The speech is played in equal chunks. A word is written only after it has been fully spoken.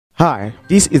Hi,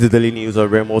 this is the daily news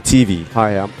of Remo TV.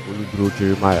 Hi, I'm Oludro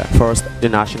Jeremiah. First, the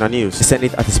national news. The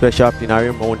Senate at a special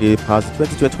plenary Monday passed the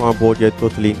 2021 budget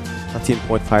totaling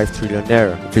 13.5 trillion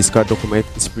naira. The fiscal document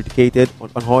is predicated on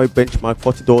oil benchmark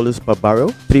 $40 per barrel,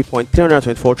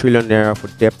 3.324 trillion naira for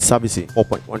debt servicing,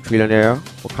 4.1 trillion naira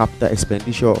for capital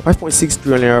expenditure, 5.6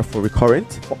 trillion naira for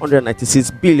recurrent, 496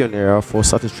 billion naira for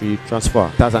statutory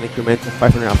transfer. That's an increment of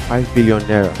 505 billion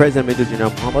naira. President Major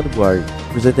General Muhammadu Buhari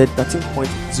presented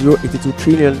 13.082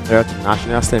 trillion naira to the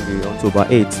National Assembly on October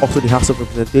 8. Also, the House of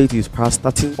Representatives passed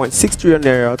 13.6 trillion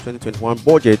naira 2021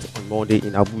 budget on Monday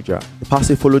in Abuja. The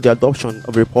passage followed the adoption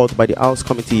of a report by the House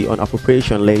Committee on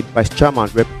Appropriation led by Chairman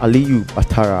Rep. Aliyu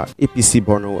Batara, APC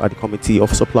Borno, at the Committee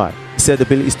of Supply. He said the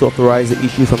bill is to authorize the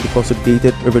issue from the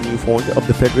Consolidated Revenue Fund of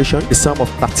the Federation, the sum of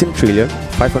 13 trillion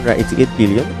 588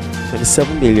 billion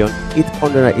 27 million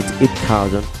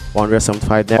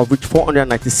 888,175 naira, of which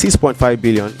 496.5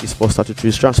 billion is for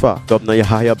statutory transfer. Governor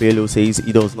Yahaya Bello says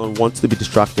he does not want to be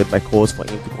distracted by calls for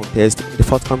him to contest in the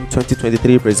forthcoming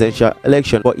 2023 presidential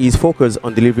election, but he is focused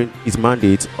on delivering his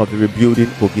mandate of the rebuilding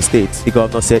Kogi State. The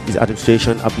governor said his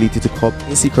administration's ability to curb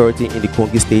insecurity in the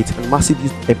Kogi State and massive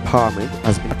youth empowerment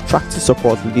has been attracting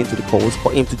support leading to the calls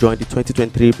for him to join the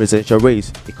 2023 presidential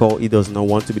race, a call he does not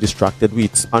want to be distracted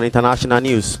with. On international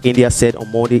news, India said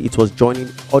on Monday it was joining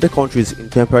other countries in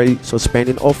temporary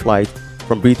suspending all flights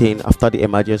from Britain after the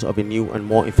emergence of a new and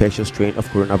more infectious strain of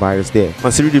coronavirus there.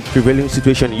 Considering the prevailing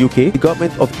situation in UK, the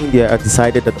government of India has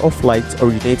decided that all flights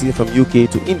originating from UK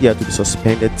to India to be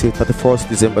suspended till 31st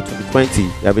December 2020,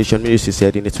 the aviation ministry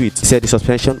said in a tweet. It said the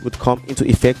suspension would come into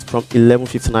effect from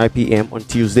 11:59 p.m. on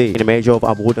Tuesday. In a measure of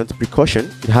abundant precaution,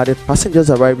 it added passengers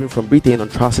arriving from Britain on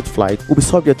transit flight will be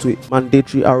subject to a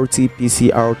mandatory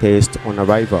RT-PCR test on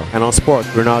arrival. And on sport,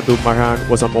 Ronaldo Maran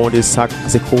was on Monday sacked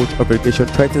as a coach of relegation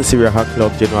threatened Syria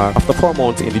Club Genoa after 4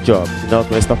 months in the job. The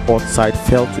Northwestern Port side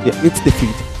fell to their 8th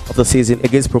defeat of the season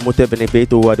against promoted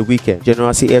Benevento over the weekend.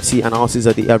 Genoa CFC announces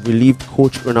that they have relieved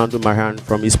coach Ronaldo Maran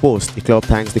from his post. The club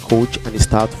thanks the coach and the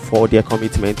staff for their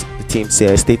commitment, the team said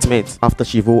in a statement. After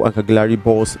Chivo and Cagliari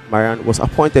balls, Maran was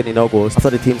appointed in August after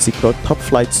the team secured top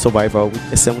flight survival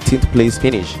with a 17th place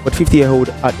finish. But 50-year-old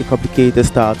had a complicated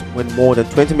start when more than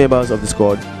 20 members of the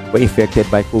squad were infected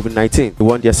by COVID-19. They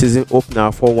won their season opener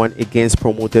 4-1 against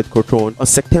promoted Crotone on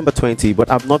September 20, but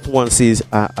have not won since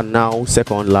are now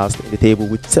second last in the table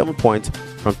with 7 points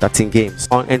from 13 games.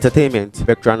 On entertainment,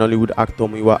 veteran Hollywood actor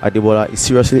Muyiwa Adebola is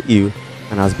seriously ill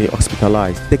and has been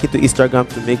hospitalized. Taking to Instagram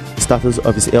to make the status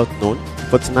of his health known,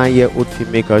 49-year-old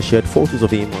filmmaker shared photos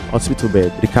of him on hospital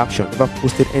bed with the caption, "Never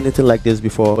posted anything like this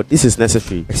before, but this is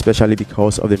necessary, especially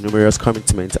because of the numerous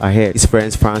commitments ahead." His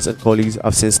friends, fans, and colleagues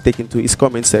have since taken to his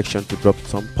comment section to drop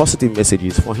some positive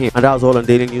messages for him. And that's all on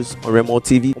Daily News on Remo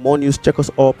TV. For more news, check us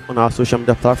up on our social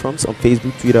media platforms on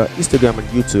Facebook, Twitter, Instagram, and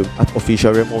YouTube at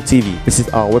Official Remo TV. Visit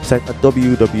our website at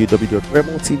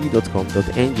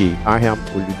www.remotv.com.ng. I am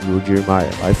Oludro Jeremiah.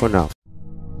 Bye for now.